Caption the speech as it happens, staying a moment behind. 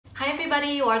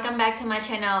everybody, welcome back to my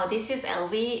channel. This is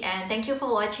LV and thank you for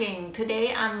watching.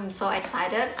 Today I'm so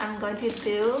excited. I'm going to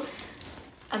do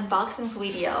unboxing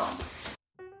video.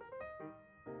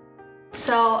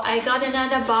 So I got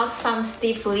another box from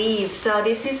sleaveUnboxing. So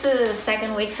this is the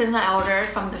second week since I ordered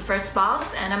from the first box,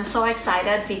 and I'm so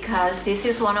excited because this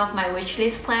is one of my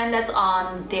wishlist plans that's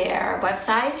on their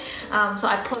website. So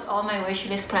I put all my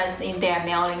wishlist plans in their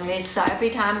mailing list. So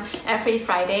every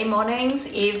Friday mornings,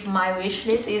 if my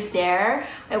wishlist is there,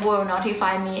 it will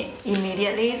notify me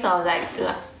immediately. So like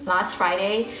last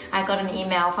Friday, I got an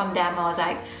email from them. I was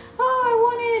like, oh, I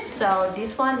want it. So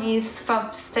this one is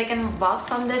from second box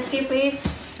from the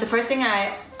sleaveUnboxing. The first thing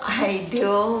I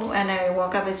do when I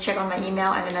woke up is check on my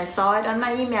email, and then I saw it on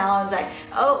my email. I was like,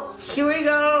 oh, here we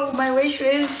go, my wish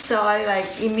list. So I like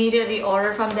immediately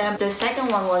ordered from them. The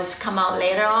second one was come out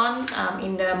later on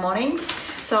in the mornings.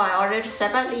 So I ordered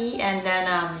separately, and then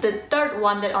the third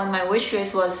one that on my wish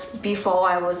list was before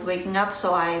I was waking up,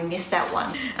 so I missed that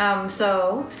one.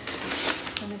 So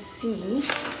let me see.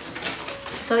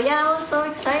 So yeah, I was so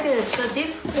excited. So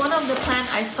this one of the plant,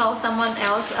 I saw someone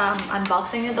else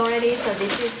unboxing it already. So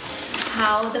this is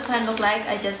how the plant look like.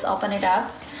 I just open it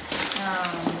up.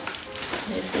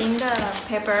 It's in the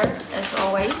paper as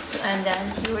always, and then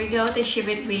here we go. They ship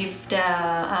it with the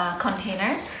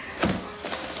container.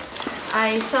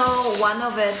 I saw one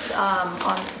of it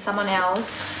on someone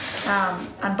else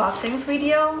unboxing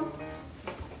video.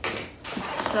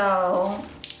 So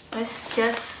let's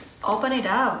just open it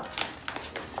up.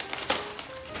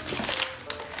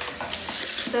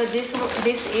 So this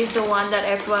is the one that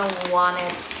everyone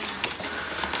wanted.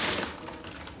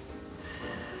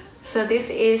 So this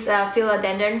is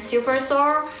philodendron silver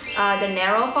star. The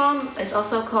narrow form is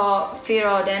also called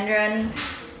philodendron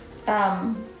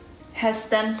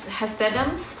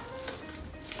hestetums.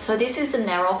 So this is the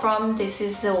narrow form. This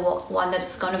is the one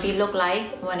that's going to be look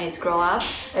like when it's grow up.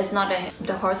 It's not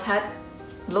the horse head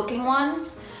looking one.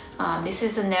 This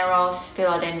is the narrow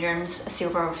philodendron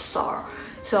silver star.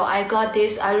 So I got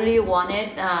this. I really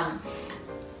wanted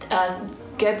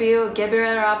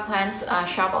Gabriela plants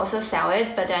shop also sell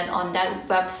it, but then on that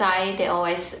website they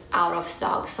always out of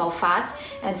stock so fast.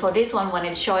 And for this one, when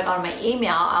it showed on my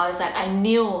email, I was like, I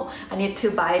knew I need to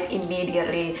buy it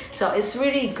immediately. So it's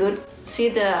really good. See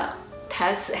the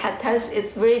head test,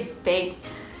 it's really big.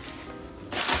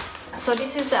 So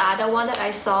this is the other one that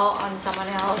I saw on someone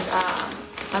else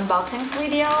unboxing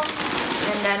video,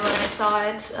 and then when I saw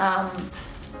it,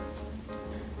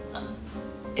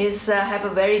 it's have a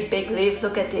very big leaf.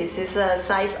 Look at this. It's a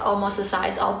size almost the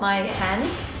size of my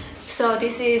hands. So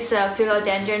this is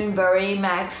philodendron berry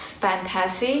max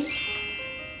fantasy,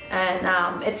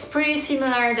 and it's pretty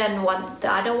similar than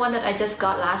the other one that I just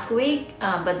got last week,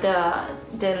 but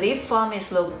the leaf form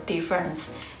is look different.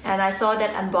 And I saw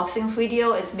that unboxing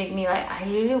video. It's make me like, I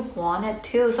really want it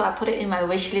too. So I put it in my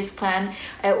wish list plan.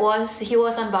 He was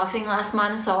unboxing last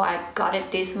month, so I got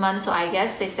it this month. So I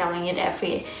guess they're selling it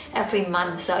every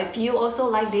month. So if you also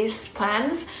like these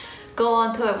plans, go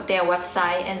on to their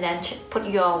website and then put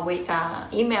your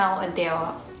email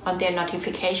on their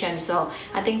notification. So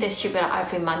I think they ship it out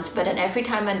every month, but then every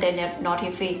time when they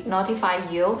notify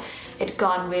you, it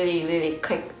gone really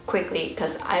quickly,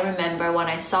 because I remember when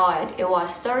I saw it, it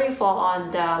was 34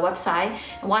 on the website.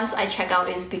 Once I check out,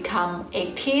 it's become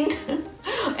 18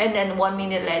 and then 1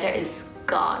 minute later it's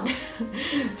gone.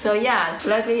 So yeah, so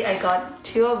luckily I got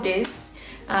 2 of these.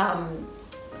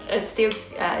 It's still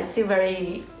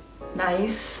very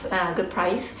nice, good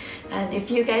price. And if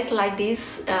you guys like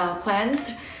these plants,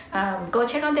 go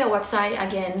check out their website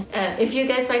again. If you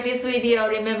guys like this video,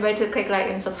 remember to click like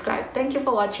and subscribe. Thank you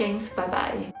for watching. Bye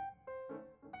bye.